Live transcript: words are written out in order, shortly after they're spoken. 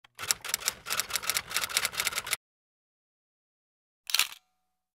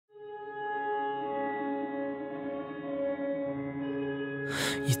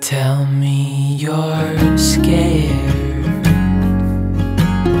You tell me you're scared.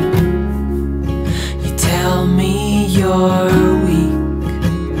 You tell me you're weak,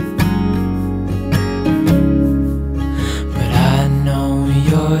 but I know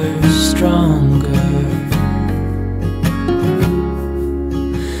you're stronger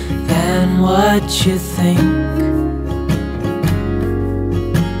than what you think.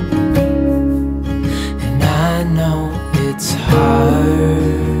 And I know it's hard.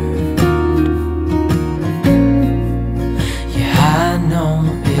 Yeah, I know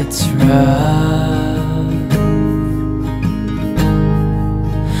it's rough,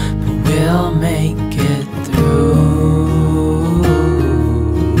 but we'll make it through,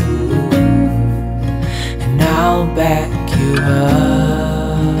 and I'll back you up.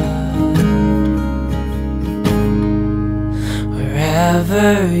 Wherever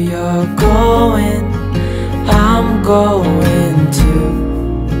you're going, I'm going to.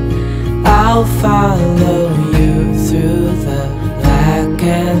 I'll follow you through the black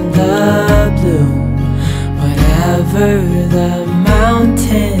and the blue. Whatever the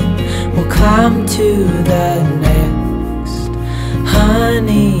mountain, we'll climb to the next.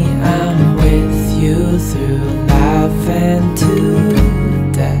 Honey, I'm with you through life and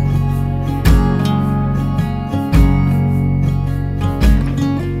to death.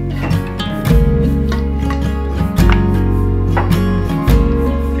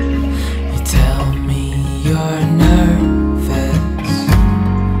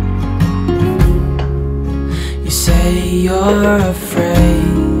 You're afraid.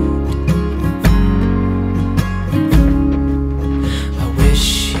 I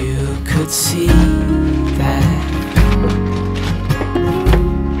wish you could see that.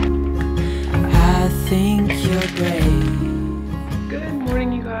 I think you're brave. Good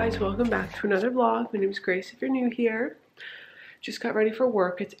morning, you guys. Welcome back to another vlog. My name is Grace if you're new here. Just got ready for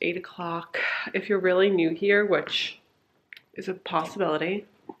work. It's 8 o'clock. If you're really new here, which is a possibility,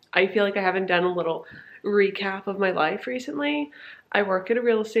 I feel like I haven't done a little recap of my life recently. I work at a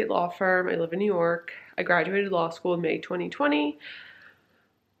real estate law firm. I live in New York. I graduated law school in May 2020,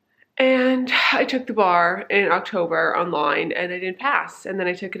 and I took the bar in October online and I didn't pass, and then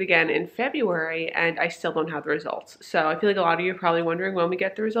I took it again in February and I still don't have the results. So I feel like a lot of you are probably wondering when we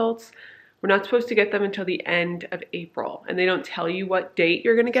get the results. We're not supposed to get them until the end of April, and they don't tell you what date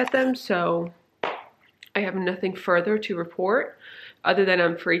you're going to get them, so I have nothing further to report other than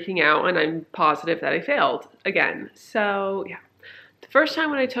I'm freaking out and I'm positive that I failed again. So yeah, the first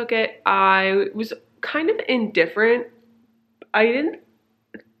time when I took it, I was kind of indifferent. I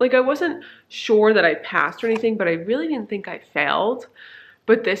wasn't sure that I passed or anything, but I really didn't think I failed.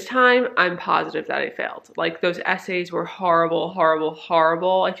 But this time I'm positive that I failed. Like, those essays were horrible, horrible,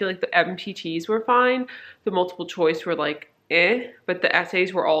 horrible. I feel like the MPTs were fine. The multiple choice were like, but the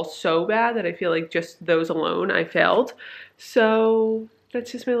essays were all so bad that I feel like just those alone I failed. So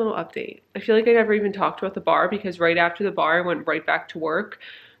that's just my little update. I feel like I never even talked about the bar because right after the bar I went right back to work,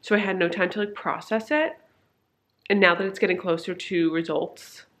 so I had no time to like process it. And now that it's getting closer to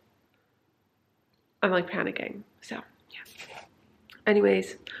results, I'm like panicking. So yeah.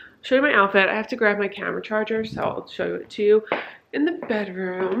 Anyways, I'll show you my outfit. I have to grab my camera charger, so I'll show it to you in the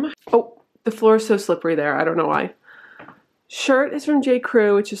bedroom. Oh, the floor is so slippery there. I don't know why. Shirt is from J.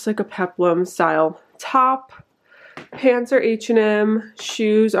 Crew. It's just like a peplum style top. Pants are H&M.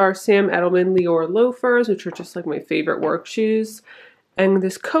 Shoes are Sam Edelman Lior loafers, which are just like my favorite work shoes. And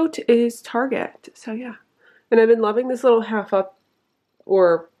this coat is Target. So yeah. And I've been loving this little half up,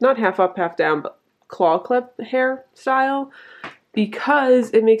 or not half up, half down, but claw clip hairstyle because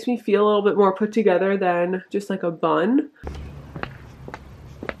it makes me feel a little bit more put together than just like a bun.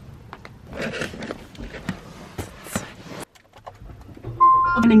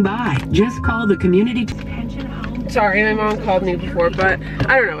 Opening by. Just call the community pension home. Sorry, my mom called me before, but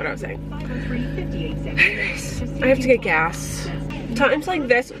I don't know what I was saying. I have to get gas. Times like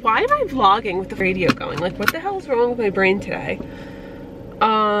this, why am I vlogging with the radio going? Like, what the hell is wrong with my brain today?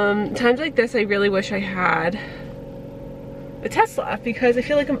 Times like this, I really wish I had a Tesla because I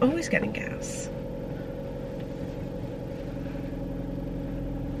feel like I'm always getting gas.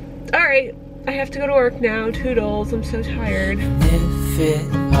 All right, I have to go to work now. Toodles, I'm so tired. If it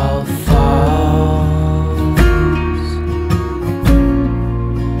all falls,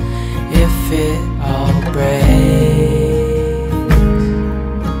 if it all breaks,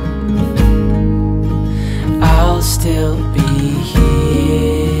 I'll still be here.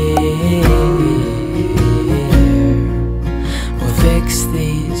 We'll fix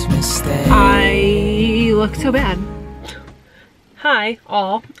these mistakes. I look so bad. Hi,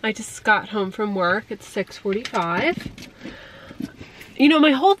 all. I just got home from work. It's 6:45. You know,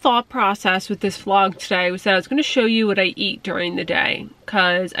 my whole thought process with this vlog today was that I was going to show you what I eat during the day,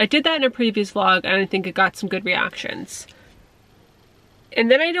 because I did that in a previous vlog and I think it got some good reactions.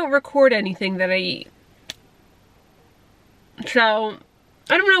 And then I don't record anything that I eat. So,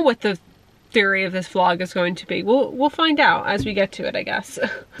 I don't know what the theory of this vlog is going to be. We'll find out as we get to it, I guess.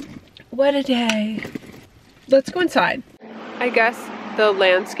 What a day. Let's go inside. I guess the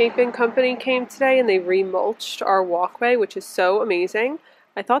landscaping company came today and they remulched our walkway, which is so amazing.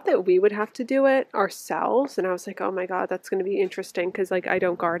 I thought that we would have to do it ourselves, and I was like, oh my god, that's going to be interesting because like I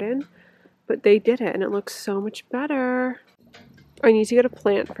don't garden. But they did it and it looks so much better. I need to get a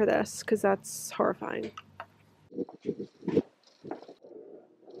plant for this because that's horrifying.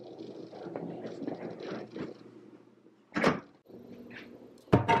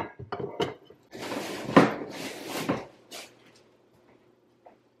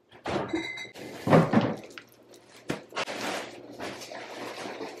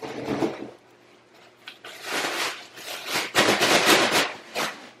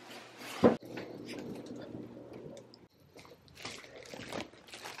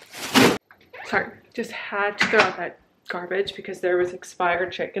 Sorry, just had to throw out that garbage because there was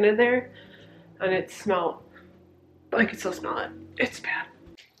expired chicken in there and it smelled, I can still smell it. It's bad.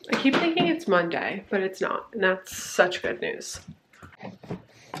 I keep thinking it's Monday, but it's not, and that's such good news.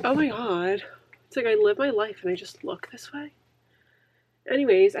 Oh my god, it's like I live my life and I just look this way.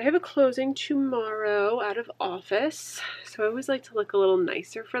 Anyways, I have a closing tomorrow out of office, so I always like to look a little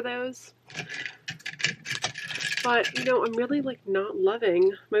nicer for those. But, you know, I'm really like not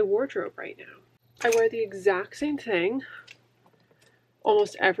loving my wardrobe right now. I wear the exact same thing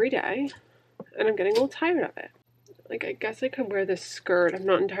almost every day, and I'm getting a little tired of it. Like, I guess I could wear this skirt. I'm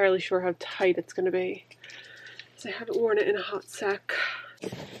not entirely sure how tight it's going to be, because I haven't worn it in a hot sec.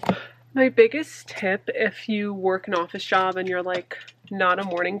 My biggest tip, if you work an office job and you're like not a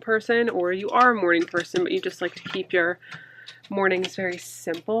morning person, or you are a morning person but you just like to keep your mornings very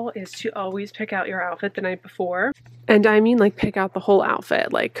simple, is to always pick out your outfit the night before. And I mean like pick out the whole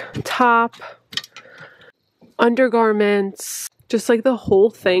outfit, like top, undergarments, just like the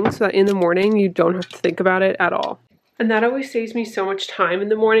whole thing, so that in the morning you don't have to think about it at all. And that always saves me so much time in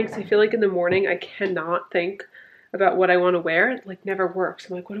the morning, because I feel like in the morning I cannot think about what I want to wear. It like never works.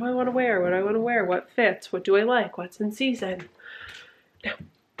 I'm like, what do I want to wear? What do I want to wear? What fits? What do I like? What's in season? Now,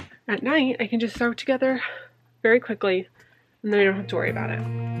 at night I can just throw it together very quickly, and then I don't have to worry about it.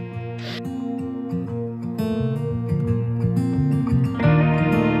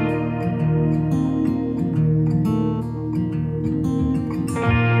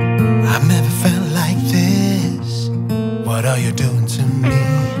 I've never felt like this. What are you doing to me?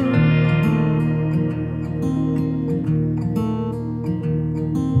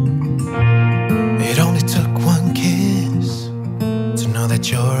 It only took one kiss to know that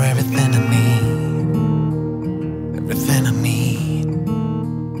you're everything I need, everything I need.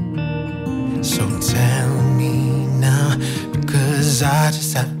 So tell me now, because I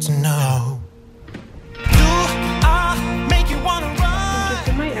just have to know.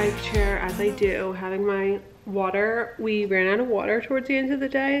 Chair as I do, having my water. We ran out of water towards the end of the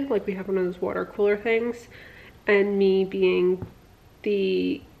day. Like, we have one of those water cooler things, and me being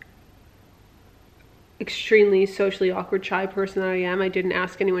the extremely socially awkward shy person that I am, I didn't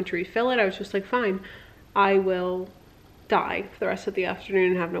ask anyone to refill it. I was just like, fine, I will die for the rest of the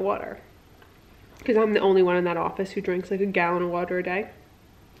afternoon and have no water, because I'm the only one in that office who drinks like a gallon of water a day.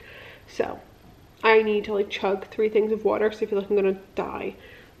 So I need to like chug 3 things of water because I feel like I'm gonna die.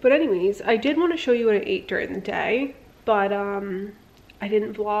 But anyways, I did want to show you what I ate during the day, but I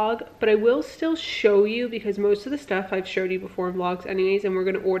didn't vlog. But I will still show you, because most of the stuff I've showed you before in vlogs anyways, and we're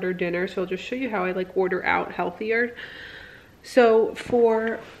going to order dinner, so I'll just show you how I like order out healthier. So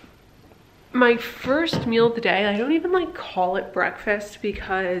for my first meal of the day, I don't even like call it breakfast,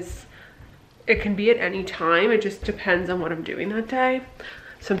 because it can be at any time. It just depends on what I'm doing that day.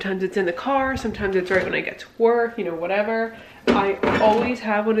 Sometimes it's in the car, sometimes it's right when I get to work, you know, whatever. I always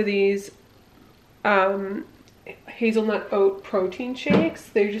have one of these hazelnut oat protein shakes.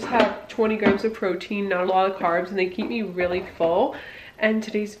 They just have 20 grams of protein, not a lot of carbs, and they keep me really full. And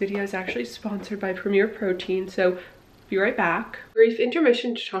today's video is actually sponsored by Premier Protein, so be right back. Brief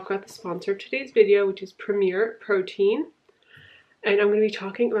intermission to talk about the sponsor of today's video, which is Premier Protein. And I'm going to be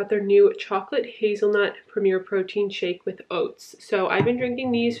talking about their new chocolate hazelnut Premier Protein shake with oats. So I've been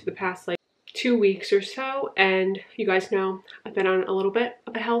drinking these for the past like 2 weeks or so, and you guys know I've been on a little bit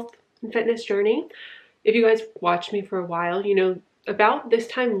of a health and fitness journey. If you guys watched me for a while, you know about this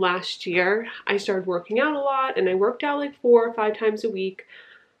time last year I started working out a lot, and I worked out like 4 or 5 times a week.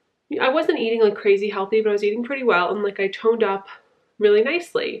 I wasn't eating like crazy healthy, but I was eating pretty well, and like I toned up really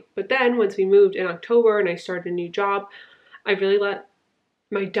nicely. But then once we moved in October and I started a new job, I really let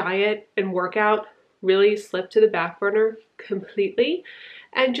my diet and workout really slip to the back burner completely.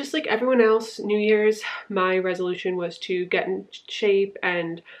 And just like everyone else, New Year's, my resolution was to get in shape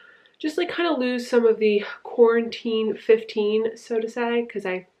and just like kind of lose some of the quarantine 15, so to say, because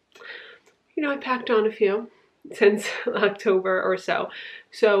I packed on a few since October or so.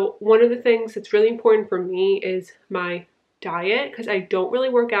 So one of the things that's really important for me is my diet, because I don't really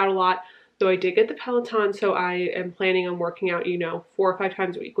work out a lot, though I did get the Peloton, so I am planning on working out, 4 or 5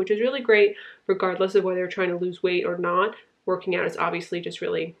 times a week, which is really great regardless of whether you're trying to lose weight or not. Working out is obviously just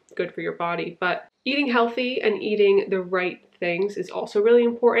really good for your body, but eating healthy and eating the right things is also really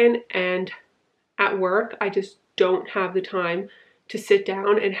important. And at work, I just don't have the time to sit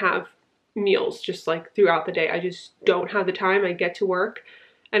down and have meals just like throughout the day. I just don't have the time. I get to work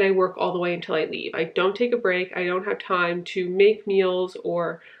and I work all the way until I leave. I don't take a break. I don't have time to make meals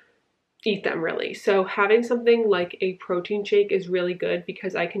or eat them really. So having something like a protein shake is really good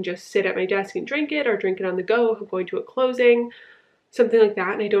because I can just sit at my desk and drink it, or drink it on the go if I'm going to a closing, something like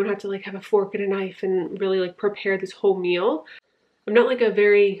that. And I don't have to like have a fork and a knife and really like prepare this whole meal. I'm not like a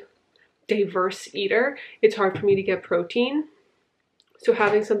very diverse eater. It's hard for me to get protein. So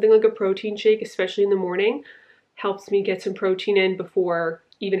having something like a protein shake, especially in the morning, helps me get some protein in before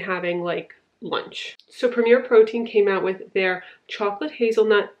even having like lunch. So Premier Protein came out with their chocolate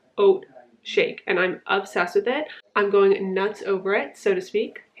hazelnut oat shake and I'm obsessed with it. I'm going nuts over it, so to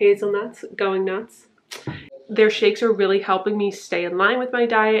speak. Hazelnuts going nuts. Their shakes are really helping me stay in line with my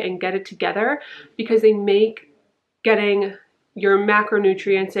diet and get it together because they make getting your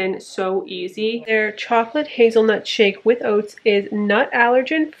macronutrients in so easy. Their chocolate hazelnut shake with oats is nut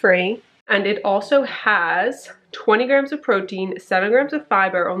allergen free, and it also has 20 grams of protein, 7 grams of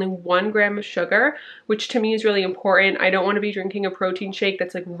fiber, only 1 gram of sugar, which to me is really important. I don't want to be drinking a protein shake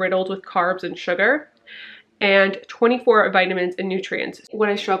that's like riddled with carbs and sugar, and 24 vitamins and nutrients. What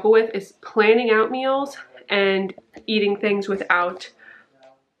I struggle with is planning out meals and eating things without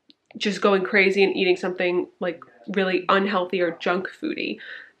just going crazy and eating something like really unhealthy or junk foody.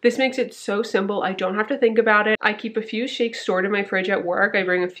 This makes it so simple. I don't have to think about it. I keep a few shakes stored in my fridge at work. I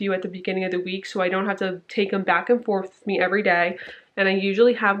bring a few at the beginning of the week so I don't have to take them back and forth with me every day. And I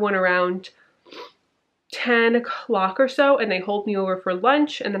usually have one around 10 o'clock or so, and they hold me over for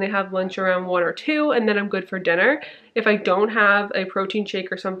lunch, and then I have lunch around 1 or 2, and then I'm good for dinner. If I don't have a protein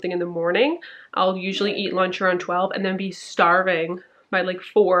shake or something in the morning, I'll usually eat lunch around 12 and then be starving by like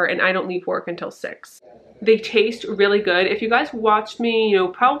 4, and I don't leave work until 6. They taste really good. If you guys watched me,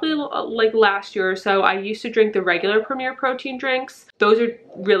 probably like last year or so, I used to drink the regular Premier Protein drinks. Those are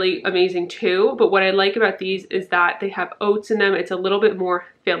really amazing too. But what I like about these is that they have oats in them. It's a little bit more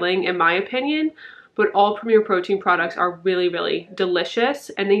filling in my opinion. But all Premier Protein products are really, really delicious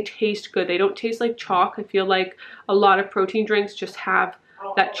and they taste good. They don't taste like chalk. I feel like a lot of protein drinks just have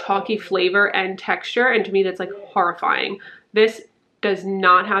that chalky flavor and texture, and to me that's like horrifying. This does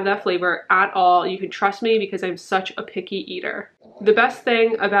not have that flavor at all. You can trust me because I'm such a picky eater. The best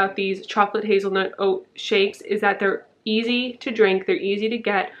thing about these chocolate hazelnut oat shakes is that they're easy to drink, they're easy to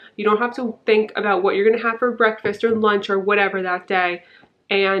get. You don't have to think about what you're gonna have for breakfast or lunch or whatever that day.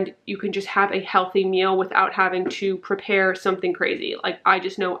 And you can just have a healthy meal without having to prepare something crazy. Like, I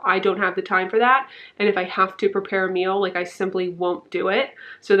just know I don't have the time for that. And if I have to prepare a meal, like, I simply won't do it.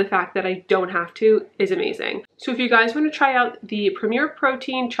 So the fact that I don't have to is amazing. So if you guys want to try out the Premier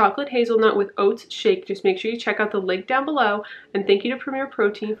Protein Chocolate Hazelnut with Oats Shake, just make sure you check out the link down below. And thank you to Premier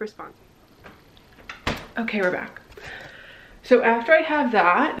Protein for sponsoring. Okay, we're back. So after I have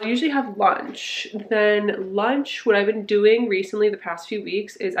that, I usually have lunch. Then lunch, what I've been doing recently the past few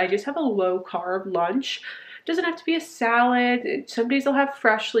weeks is I just have a low carb lunch. It doesn't have to be a salad. Some days I'll have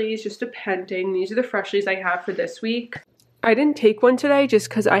Freshlies, just depending. These are the Freshlies I have for this week. I didn't take one today just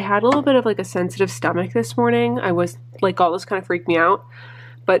because I had a little bit of like a sensitive stomach this morning. I was like, all this kind of freaked me out.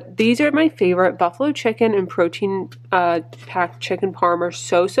 But these are my favorite. Buffalo chicken and protein packed chicken parm are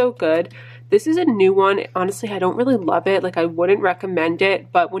so, so good. This is a new one. Honestly, I don't really love it. Like, I wouldn't recommend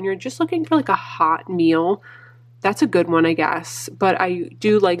it. But when you're just looking for like a hot meal, that's a good one, I guess. But I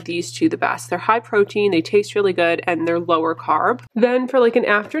do like these two the best. They're high protein, they taste really good, and they're lower carb. Then for like an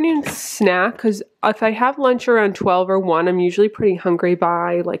afternoon snack, because if I have lunch around 12 or 1, I'm usually pretty hungry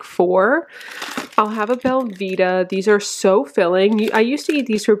by like 4. I'll have a Belvita. These are so filling. I used to eat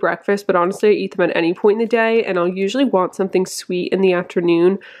these for breakfast, but honestly, I eat them at any point in the day, and I'll usually want something sweet in the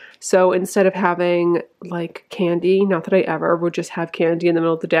afternoon. So instead of having like candy, not that I ever would just have candy in the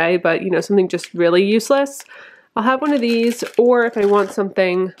middle of the day, but something just really useless, I'll have one of these. Or if I want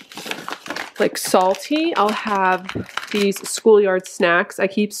something like salty, I'll have these schoolyard snacks. I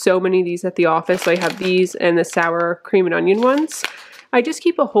keep so many of these at the office. So I have these and the sour cream and onion ones. I just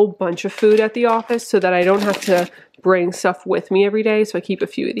keep a whole bunch of food at the office so that I don't have to bring stuff with me every day. So I keep a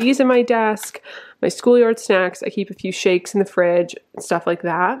few of these in my desk, my schoolyard snacks. I keep a few shakes in the fridge and stuff like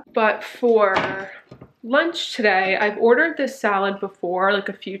that. But for lunch today, I've ordered this salad before, like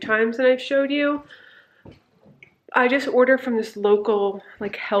a few times, and I've showed you. I just ordered from this local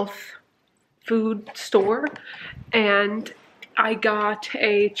like health food store, and I got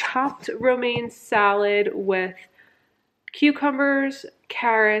a chopped romaine salad with cucumbers,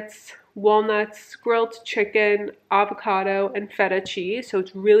 carrots, walnuts, grilled chicken, avocado, and feta cheese. So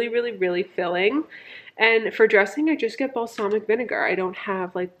it's really, really, really filling. And for dressing, I just get balsamic vinegar. I don't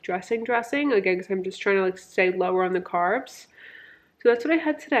have like dressing, again, because I'm just trying to like stay lower on the carbs. So that's what I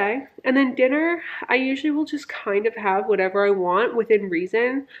had today. And then dinner, I usually will just kind of have whatever I want within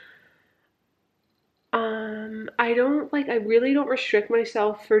reason. I really don't restrict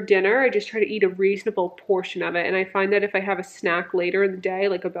myself for dinner. I just try to eat a reasonable portion of it. And I find that if I have a snack later in the day,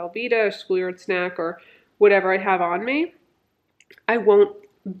 like a Belvita, a schoolyard snack, or whatever I have on me, I won't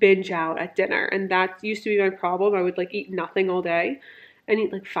binge out at dinner. And that used to be my problem. I would like eat nothing all day and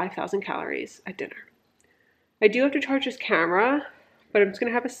eat like 5,000 calories at dinner. I do have to charge this camera, but I'm just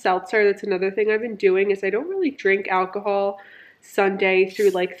gonna have a seltzer. That's another thing I've been doing, is I don't really drink alcohol Sunday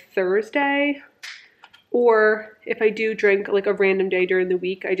through like Thursday. Or if I do drink like a random day during the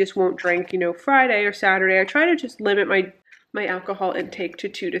week, I just won't drink, you know, Friday or Saturday. I try to just limit my alcohol intake to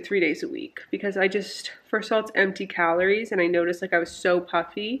 2 to 3 days a week, because I just, first of all, it's empty calories, and I noticed like I was so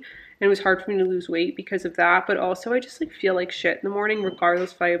puffy and it was hard for me to lose weight because of that. But also I just like feel like shit in the morning,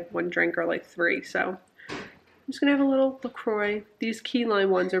 regardless if I have 1 drink or like 3. So I'm just gonna have a little LaCroix. These key lime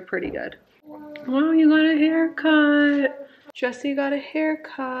ones are pretty good. Wow, you got a haircut. Jesse got a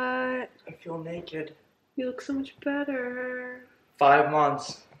haircut. I feel naked. You look so much better. 5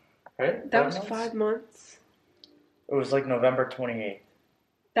 months, right? That was 5 months. It was like November 28th.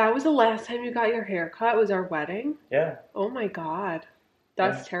 That was the last time you got your haircut, was our wedding? Yeah. Oh my God.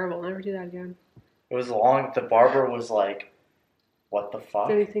 That's terrible. I'll never do that again. It was long. The barber was like, what the fuck?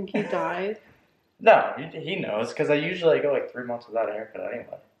 Did he think you died? No, he knows, because I usually go like 3 months without a haircut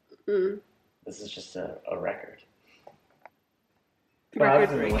anyway. Mm. This is just a record. Record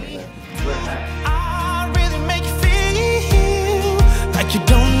breaking. I really make you feel like you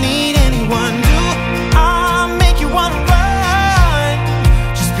don't need anyone. Do I make you wanna run?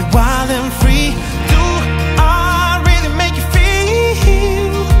 Just be wild and free. Do I really make you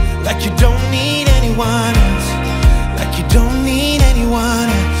feel like you don't need anyone else? Like you don't need anyone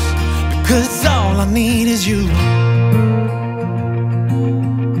else? Because all I need is you.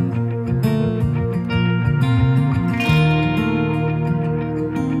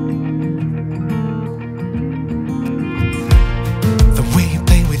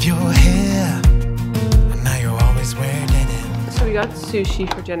 We got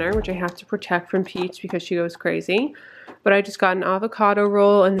sushi for dinner, which I have to protect from Peach because she goes crazy. But I just got an avocado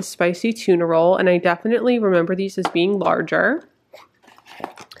roll and the spicy tuna roll, and I definitely remember these as being larger.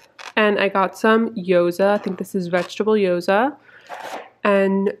 And I got some gyoza. I think this is vegetable gyoza.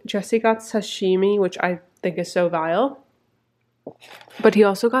 And Jesse got sashimi, which I think is so vile. But he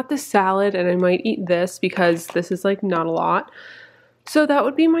also got this salad, and I might eat this because this is like not a lot. So that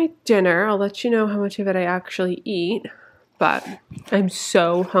would be my dinner. I'll let you know how much of it I actually eat. But I'm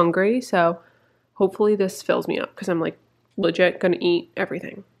so hungry, so hopefully this fills me up, because I'm like legit gonna eat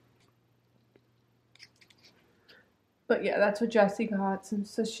everything. But yeah, that's what Jesse got. Some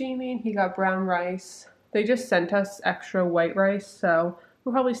sashimi, and he got brown rice. They just sent us extra white rice, so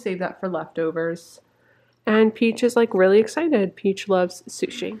we'll probably save that for leftovers. And Peach is like really excited. Peach loves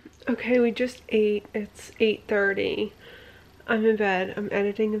sushi. Okay, we just ate. It's 8:30. I'm in bed. I'm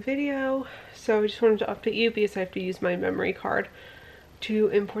editing a video, so I just wanted to update you because I have to use my memory card to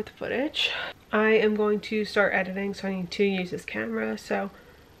import the footage. I am going to start editing, so I need to use this camera, so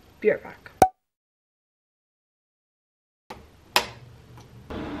be right back.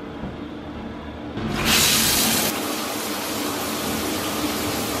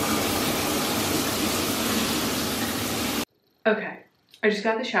 Okay, I just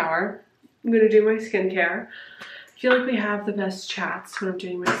got the shower. I'm gonna do my skincare. I feel like we have the best chats when I'm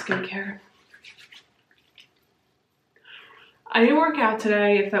doing my skincare. I didn't work out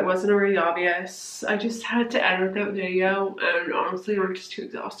today, if that wasn't already obvious. I just had to edit that video, and honestly I'm just too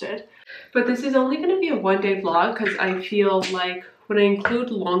exhausted. But this is only gonna be a one-day vlog because I feel like when I include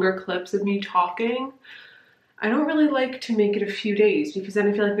longer clips of me talking, I don't really like to make it a few days because then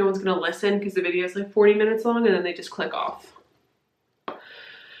I feel like no one's gonna listen because the video is like 40 minutes long and then they just click off.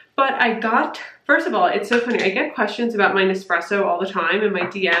 But I got, first of all, it's so funny. I get questions about my Nespresso all the time in my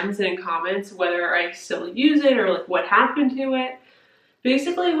DMs and in comments, whether I still use it or like what happened to it.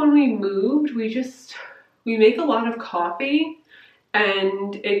 Basically, when we moved, we make a lot of coffee,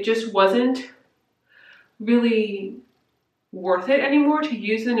 and it just wasn't really worth it anymore to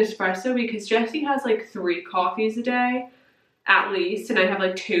use the Nespresso, because Jessie has like 3 coffees a day at least, and I have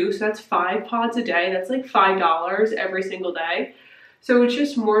like 2, so that's 5 pods a day. That's like $5 every single day. So it's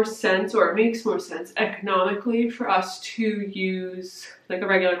just more sense, or it makes more sense economically for us to use like a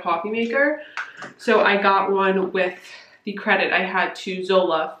regular coffee maker. So I got one with the credit I had to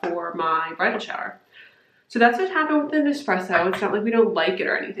Zola for my bridal shower. So that's what happened with the Nespresso. It's not like we don't like it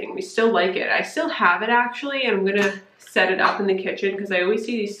or anything. We still like it. I still have it actually, and I'm gonna set it up in the kitchen because I always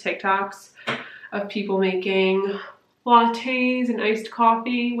see these TikToks of people making lattes and iced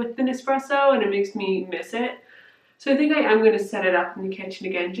coffee with the Nespresso, and it makes me miss it. So I think I am going to set it up in the kitchen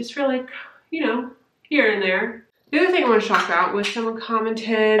again, just for like, you know, here and there. The other thing I want to talk about was someone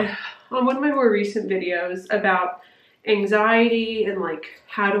commented on one of my more recent videos about anxiety and like,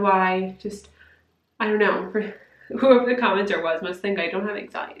 how do I just, I don't know, for whoever the commenter was must think I don't have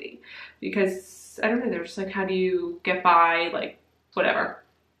anxiety, because I don't know, they're just like, how do you get by, like, whatever.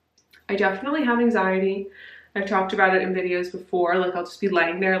 I definitely have anxiety. I've talked about it in videos before, like I'll just be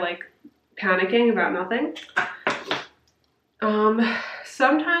laying there like panicking about nothing.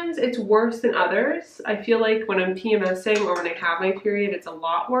 Sometimes it's worse than others. I feel like when I'm PMSing or when I have my period, it's a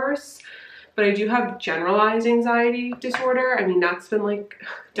lot worse. But I do have generalized anxiety disorder. I mean, that's been like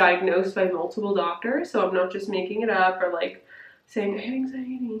diagnosed by multiple doctors, so I'm not just making it up or like saying I have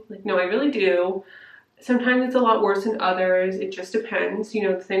anxiety. Like, no, I really do. Sometimes it's a lot worse than others. It just depends. You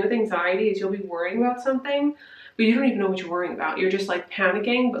know, the thing with anxiety is you'll be worrying about something, but you don't even know what you're worrying about. You're just like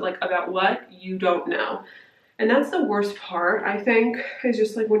panicking, but like about what, you don't know. And that's the worst part, I think, is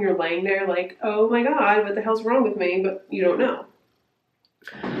just like when you're laying there like, oh my God, what the hell's wrong with me? But you don't know.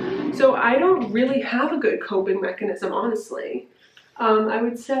 So I don't really have a good coping mechanism, honestly. I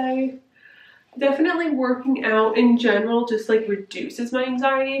would say definitely working out in general just like reduces my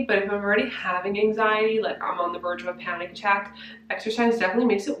anxiety, but if I'm already having anxiety, like I'm on the verge of a panic attack, exercise definitely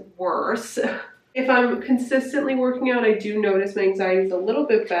makes it worse. If I'm consistently working out, I do notice my anxiety is a little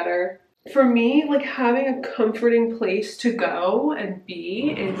bit better. For me, like having a comforting place to go and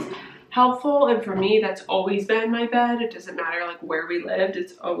be is helpful, and for me that's always been my bed. It doesn't matter like where we lived,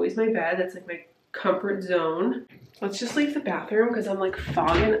 it's always my bed. That's like my comfort zone. Let's just leave the bathroom because I'm like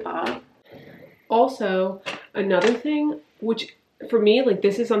fogging up. Also, another thing, which for me, like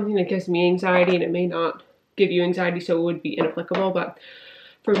this is something that gives me anxiety, and it may not give you anxiety, so it would be inapplicable, but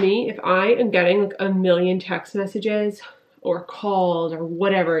for me, if I am getting like a million text messages or calls or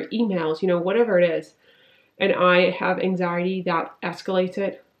whatever, emails, you know, whatever it is, and I have anxiety, that escalates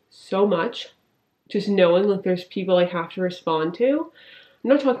it so much. Just knowing like there's people I have to respond to. I'm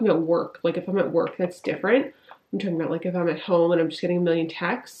not talking about work. Like if I'm at work, that's different. I'm talking about like if I'm at home and I'm just getting a million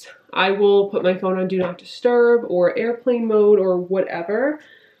texts, I will put my phone on do not disturb or airplane mode or whatever,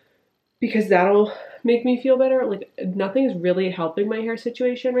 because that'll make me feel better. Like nothing is really helping my hair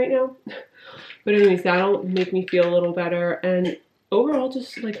situation right now. But anyways, that'll make me feel a little better. And overall,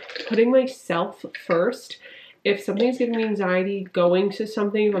 just like putting myself first. If something's giving me anxiety, going to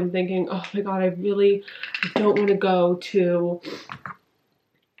something, if I'm thinking, oh my God, I don't want to go to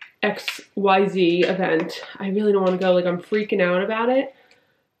XYZ event. I really don't want to go. Like I'm freaking out about it.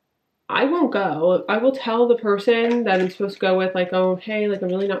 I won't go. I will tell the person that I'm supposed to go with, like, oh, hey, like I'm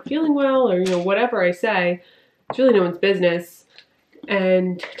really not feeling well, or, you know, whatever I say. It's really no one's business.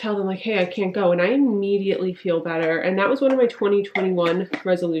 And tell them like, hey, I can't go, and I immediately feel better. And that was one of my 2021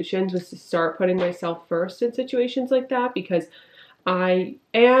 resolutions, was to start putting myself first in situations like that, because I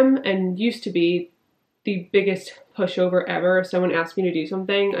am and used to be the biggest pushover ever. If someone asked me to do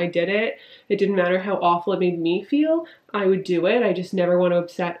something, I did it. It didn't matter how awful it made me feel, I would do it. I just never want to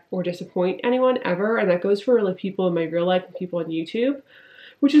upset or disappoint anyone ever, and that goes for like people in my real life and people on YouTube.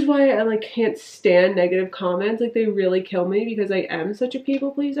 Which is why I like can't stand negative comments. Like they really kill me because I am such a people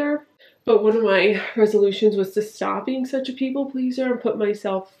pleaser. But one of my resolutions was to stop being such a people pleaser and put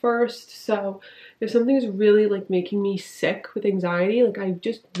myself first. So if something is really like making me sick with anxiety, like I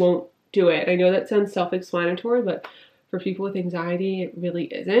just won't do it. I know that sounds self-explanatory, but for people with anxiety, it really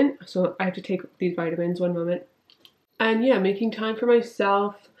isn't. So I have to take these vitamins. One moment. And yeah, making time for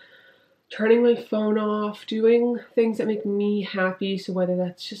myself, turning my phone off, doing things that make me happy. So whether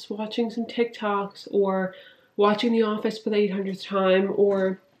that's just watching some TikToks or watching The Office for the 800th time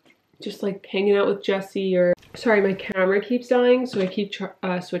or just like hanging out with Jesse, or sorry, my camera keeps dying, so I keep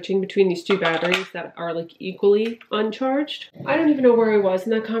switching between these two batteries that are like equally uncharged. I don't even know where I was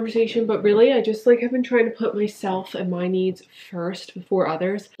in that conversation, but really I just like have been trying to put myself and my needs first before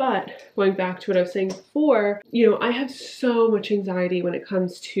others. But going back to what I was saying before, you know, I have so much anxiety when it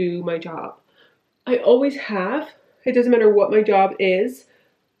comes to my job. I always have. It doesn't matter what my job is.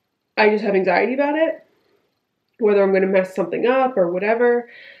 I just have anxiety about it, whether I'm going to mess something up or whatever.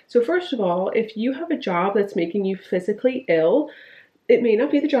 So first of all, if you have a job that's making you physically ill, it may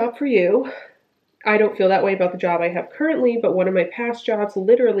not be the job for you. I don't feel that way about the job I have currently, but one of my past jobs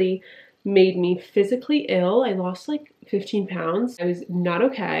literally made me physically ill. I lost like 15 pounds. I was not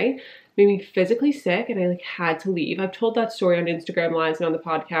okay. Made me physically sick, and I like had to leave. I've told that story on Instagram Lives and on the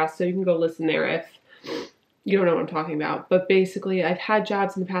podcast, so you can go listen there if you don't know what I'm talking about. But basically, I've had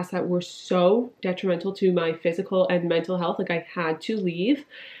jobs in the past that were so detrimental to my physical and mental health, like I had to leave.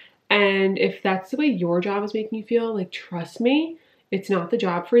 And if that's the way your job is making you feel, like, trust me, it's not the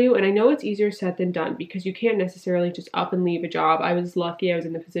job for you. And I know it's easier said than done because you can't necessarily just up and leave a job. I was lucky I was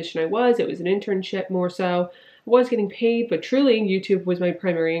in the position I was. It was an internship more so. I was getting paid, but truly YouTube was my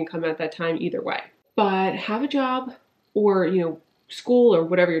primary income at that time either way. But have a job or, you know, school or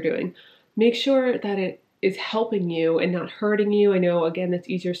whatever you're doing. Make sure that it is helping you and not hurting you. I know, again, that's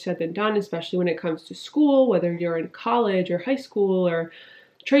easier said than done, especially when it comes to school, whether you're in college or high school or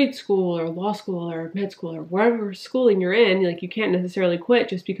trade school or law school or med school or wherever schooling you're in. Like, you can't necessarily quit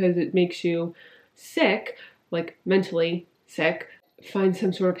just because it makes you sick, like mentally sick. Find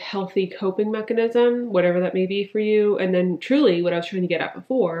some sort of healthy coping mechanism, whatever that may be for you. And then truly what I was trying to get at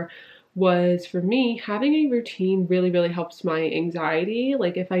before was, for me, having a routine really, really helps my anxiety.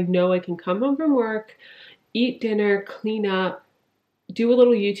 Like, if I know I can come home from work, eat dinner, clean up, do a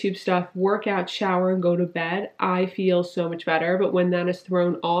little YouTube stuff, work out, shower, and go to bed, I feel so much better. But when that is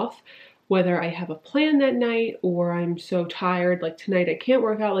thrown off, whether I have a plan that night or I'm so tired, like tonight I can't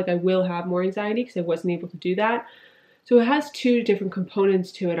work out, like I will have more anxiety because I wasn't able to do that. So it has two different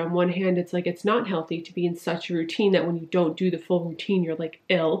components to it. On one hand, it's like it's not healthy to be in such a routine that when you don't do the full routine, you're like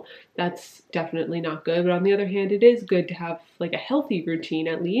ill. That's definitely not good. But on the other hand, it is good to have like a healthy routine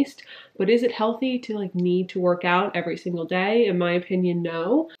at least. But is it healthy to like need to work out every single day? In my opinion,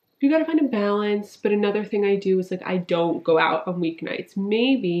 no. You gotta find a balance. But another thing I do is like I don't go out on weeknights.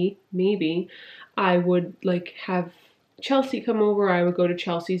 Maybe I would like have Chelsea come over. I would go to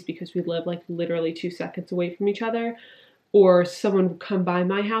Chelsea's because we live like literally 2 seconds away from each other, or someone would come by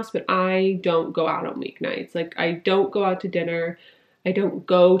my house, but I don't go out on weeknights. Like, I don't go out to dinner. I don't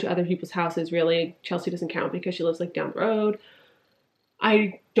go to other people's houses, really. Chelsea doesn't count because she lives like down the road.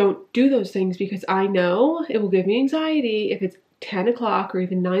 I don't do those things because I know it will give me anxiety if it's 10 o'clock or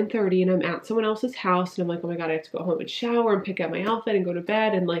even 9:30 and I'm at someone else's house and I'm like, oh my god, I have to go home and shower and pick out my outfit and go to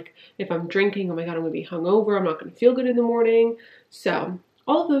bed. And like, if I'm drinking, oh my god, I'm gonna be hungover. I'm not gonna feel good in the morning. So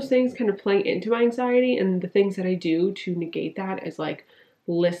all of those things kind of play into my anxiety, and the things that I do to negate that is like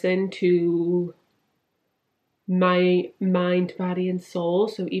listen to my mind, body, and soul.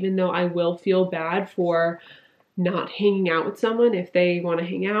 So even though I will feel bad for not hanging out with someone if they want to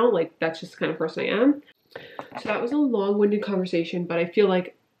hang out, like that's just the kind of person I am. So that was a long-winded conversation, but I feel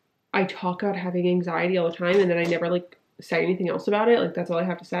like I talk about having anxiety all the time and then I never like say anything else about it. Like, that's all I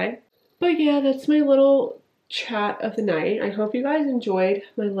have to say. But yeah, that's my little chat of the night. I hope you guys enjoyed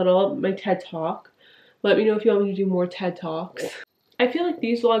my TED Talk. Let me know if you want me to do more TED Talks. I feel like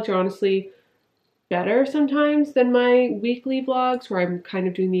these vlogs are honestly better sometimes than my weekly vlogs where I'm kind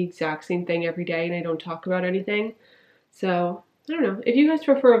of doing the exact same thing every day and I don't talk about anything. So I don't know. If you guys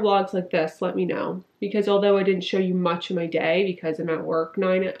prefer vlogs like this, let me know. Because although I didn't show you much of my day because I'm at work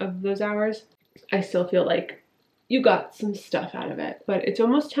 9 of those hours, I still feel like you got some stuff out of it. But it's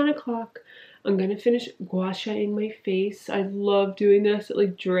almost 10 o'clock. I'm going to finish gua shaing my face. I love doing this. It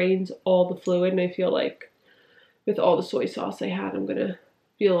like drains all the fluid, and I feel like with all the soy sauce I had, I'm going to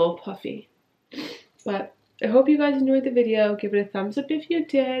feel a little puffy. But I hope you guys enjoyed the video. Give it a thumbs up if you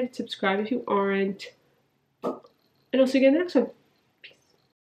did. Subscribe if you aren't. And I'll see you again in the next one.